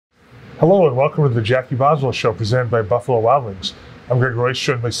Hello and welcome to the Jackie Boswell Show presented by Buffalo Wild Wings. I'm Greg Royce,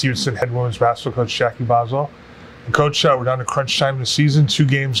 joined by Stevenson head women's basketball coach Jackie Boswell. And Coach, we're down to crunch time in the season, 2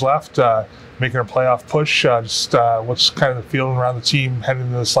 games left, making a playoff push. What's kind of the feeling around the team heading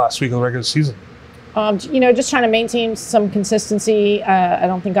into this last week of the regular season? Just trying to maintain some consistency. I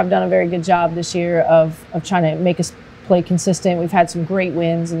don't think I've done a very good job this year of trying to make us play consistent. We've had some great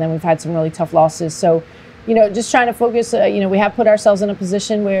wins and then we've had some really tough losses. So, just trying to focus. We have put ourselves in a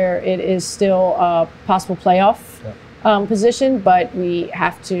position where it is still a possible playoff position, but we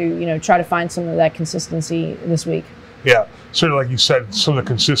have to, try to find some of that consistency this week. Yeah, certainly, like you said, some of the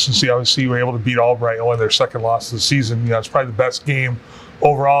consistency. Obviously, you were able to beat Albright and win their second loss of the season. It's probably the best game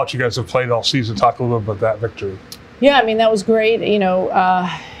overall that you guys have played all season. Talk a little bit about that victory. Yeah, I mean, that was great. You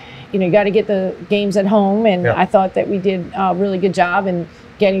got to get the games at home, and I thought that we did a really good job. And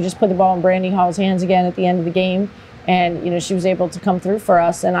again, you just put the ball in Brandy Hall's hands again at the end of the game, and she was able to come through for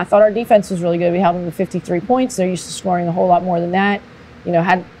us. And I thought our defense was really good. We held them to 53 points. They're used to scoring a whole lot more than that.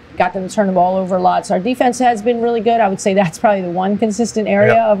 Got them to turn the ball over a lot. So our defense has been really good. I would say that's probably the one consistent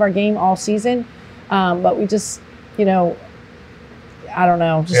area of our game all season. But we just, I don't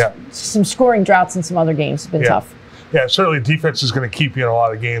know, some scoring droughts in some other games have been tough. Yeah, certainly defense is going to keep you in a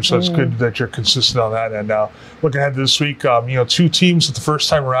lot of games, so it's good that you're consistent on that. And looking ahead to this week, 2 teams that the first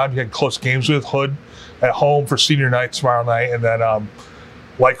time around you had close games with. Hood at home for senior night tomorrow night, and then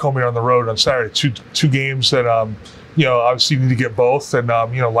Lycoming on the road on Saturday. Two games that obviously you need to get both, and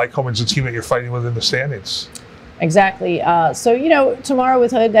Lycoming's a team that you're fighting with in the standings. Exactly. So tomorrow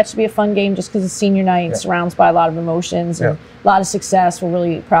with Hood, that should be a fun game just because it's senior night. It's surrounded by a lot of emotions and a lot of success. We're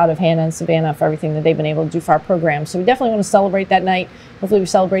really proud of Hannah and Savannah for everything that they've been able to do for our program. So we definitely want to celebrate that night. Hopefully we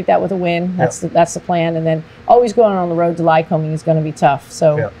celebrate that with a win. That's the plan. And then always going on the road to Lycoming is going to be tough.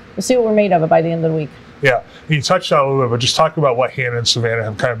 So we'll see what we're made of it by the end of the week. Yeah, you touched on it a little bit, but just talk about what Hannah and Savannah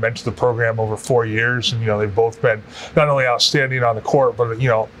have kind of meant to the program over 4 years. And, they've both been not only outstanding on the court, but,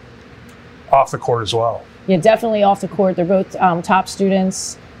 off the court as well. Yeah, definitely off the court. They're both top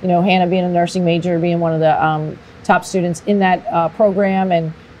students. Hannah being a nursing major, being one of the top students in that program,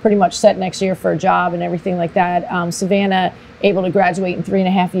 and pretty much set next year for a job and everything like that. Savannah able to graduate in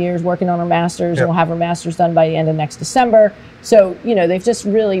 3.5 years, working on her master's, and will have her master's done by the end of next December. So, they've just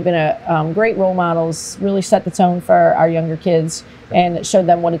really been a great role models, really set the tone for our younger kids, and showed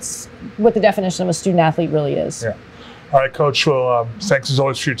them what the definition of a student athlete really is. Yeah. All right, Coach. Well, thanks as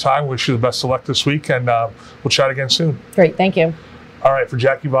always for your time. Wish you the best of luck this week, and we'll chat again soon. Great. Thank you. All right, for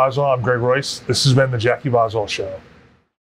Jackie Boswell, I'm Greg Royce. This has been the Jackie Boswell Show.